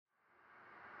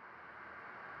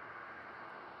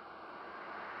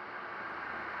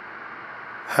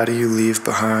How do you leave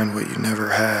behind what you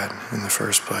never had in the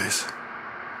first place?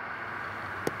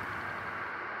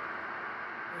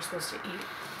 We're supposed to eat.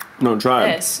 No, try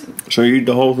it. This. So you eat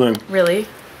the whole thing. Really?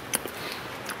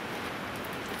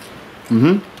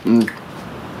 Mm-hmm.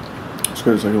 It's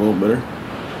good. It's like a little bitter.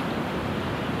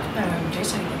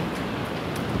 Taste anything.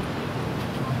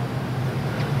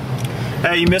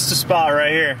 Hey, you missed a spot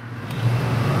right here.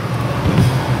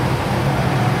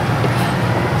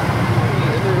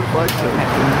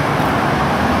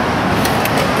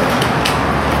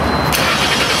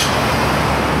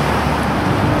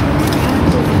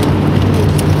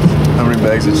 How many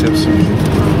bags of chips are you?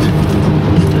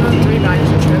 3 bags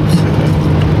of chips.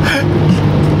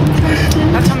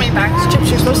 That's how many bags of chips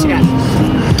you're supposed to get.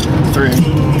 3.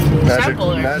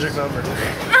 Sample or- Magic number.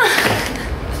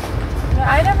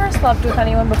 I never slept with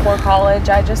anyone before college.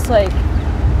 I just like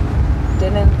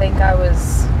didn't think I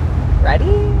was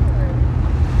ready.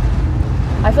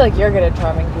 I feel like you're good at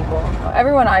charming people.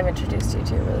 Everyone I've introduced you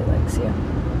to really likes you.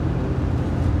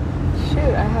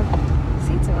 Shoot, I have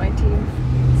seeds in my teeth.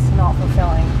 It's not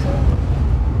fulfilling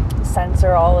to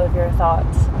censor all of your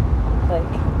thoughts,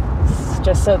 like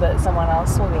just so that someone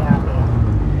else will be happy.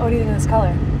 What do you think of this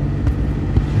color?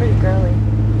 Pretty girly.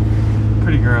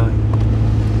 Pretty girly.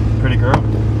 Pretty girl.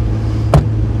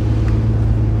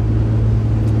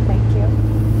 Thank you.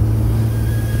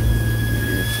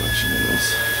 Reflection of this.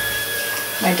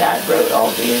 My dad wrote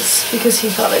all these because he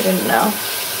thought I didn't know.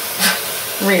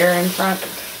 Rear and front.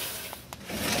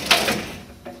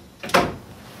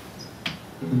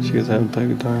 She guys haven't played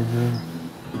guitar forever.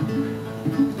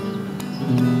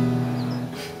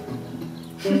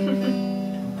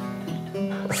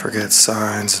 Forget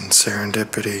signs and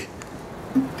serendipity.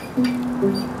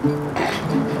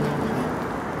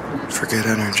 Forget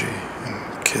energy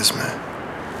and kismet.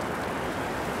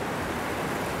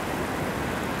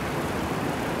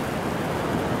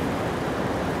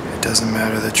 It doesn't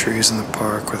matter the trees in the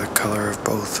park or the color of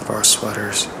both of our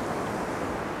sweaters.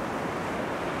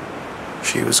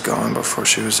 She was gone before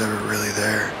she was ever really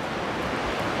there.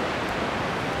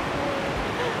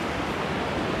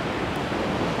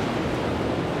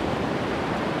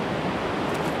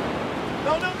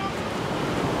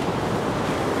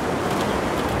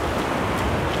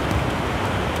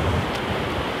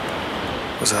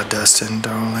 Was I destined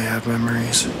to only have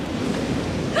memories?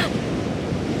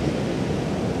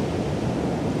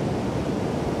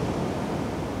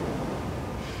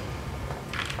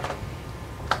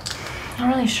 I'm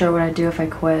not really sure what I'd do if I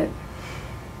quit.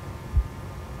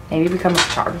 Maybe become a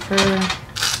photographer.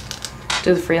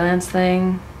 Do the freelance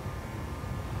thing.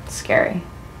 It's scary.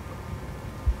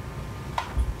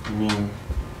 I mean,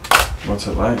 what's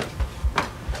it like?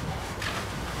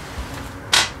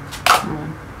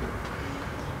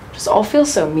 Just all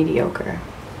feels so mediocre.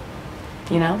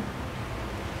 You know?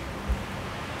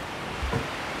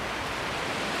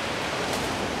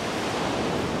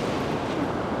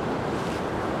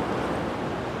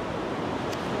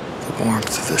 The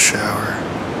warmth of the shower.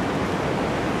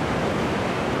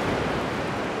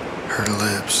 Her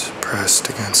lips pressed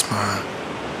against mine.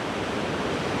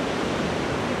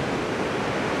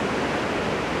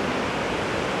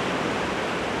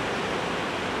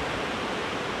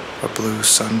 A blue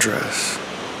sundress.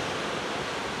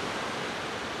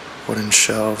 Wooden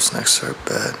shelves next to her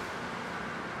bed.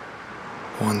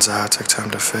 One's eye took time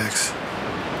to fix.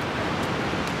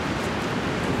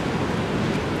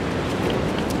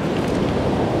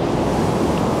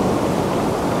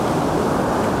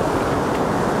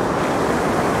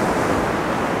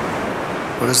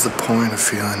 What is the point of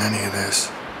feeling any of this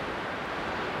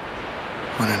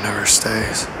when it never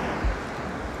stays?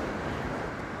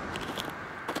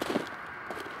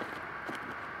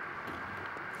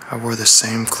 I wore the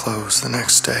same clothes the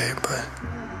next day, but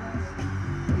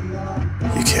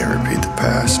you can't repeat the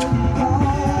past.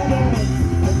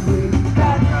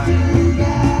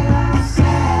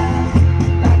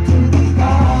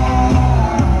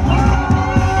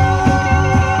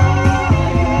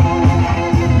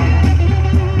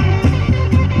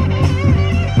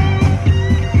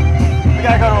 We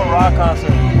gotta go to a rock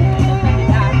concert.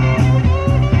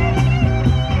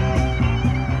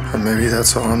 Or maybe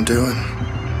that's all I'm doing.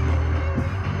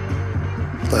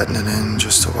 Letting it in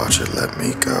just to watch it let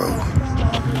me go.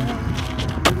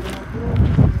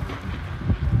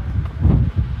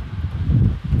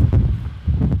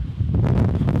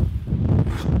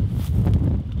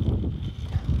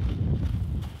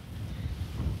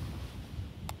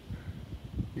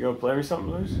 You gonna play me something,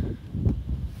 Luce?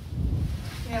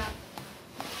 Yeah.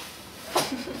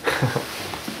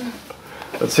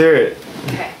 Let's hear it.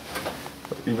 Okay.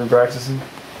 You been practicing?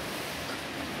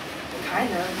 Kind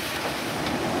Kind of.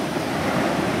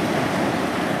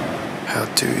 How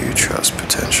do you trust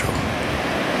potential?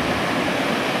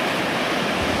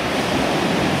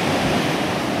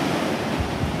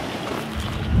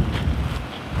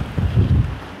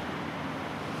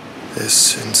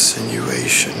 This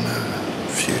insinuation of a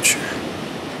future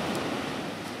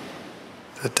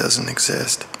that doesn't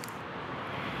exist.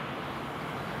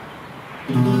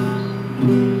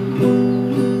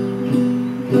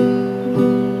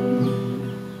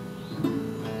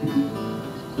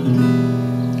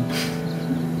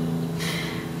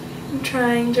 I'm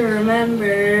trying to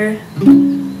remember.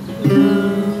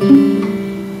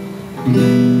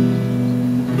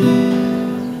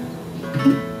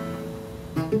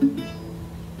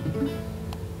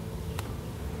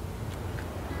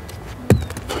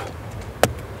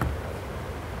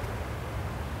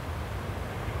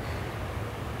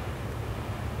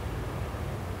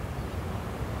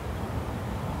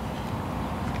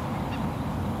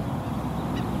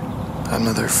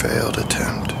 Another failed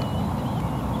attempt.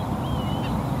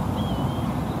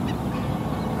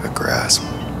 A grasp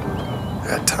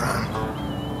at time.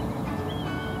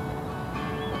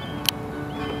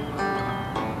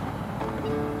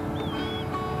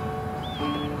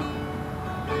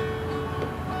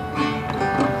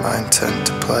 My intent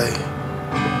to play.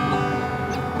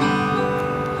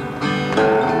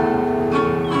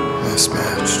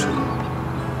 Mismatched.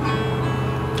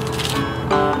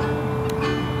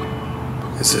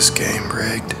 Is this game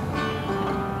rigged?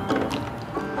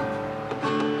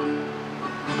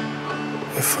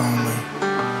 If only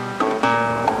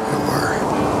it were.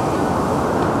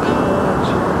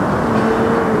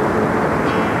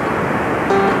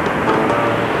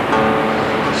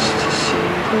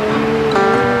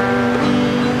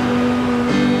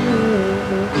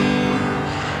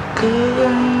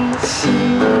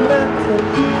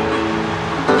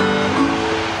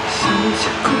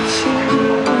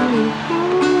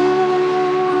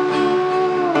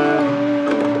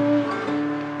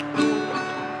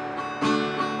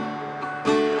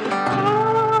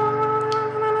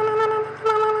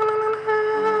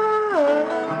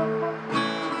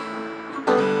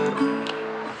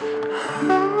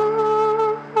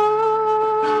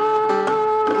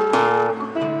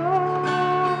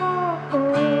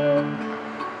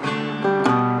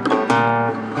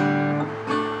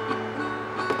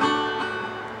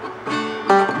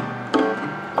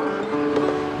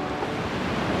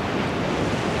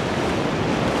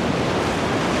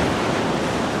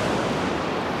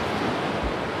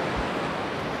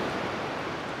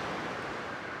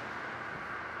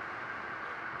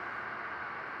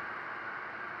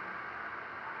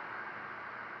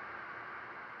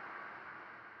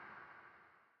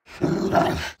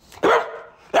 Life.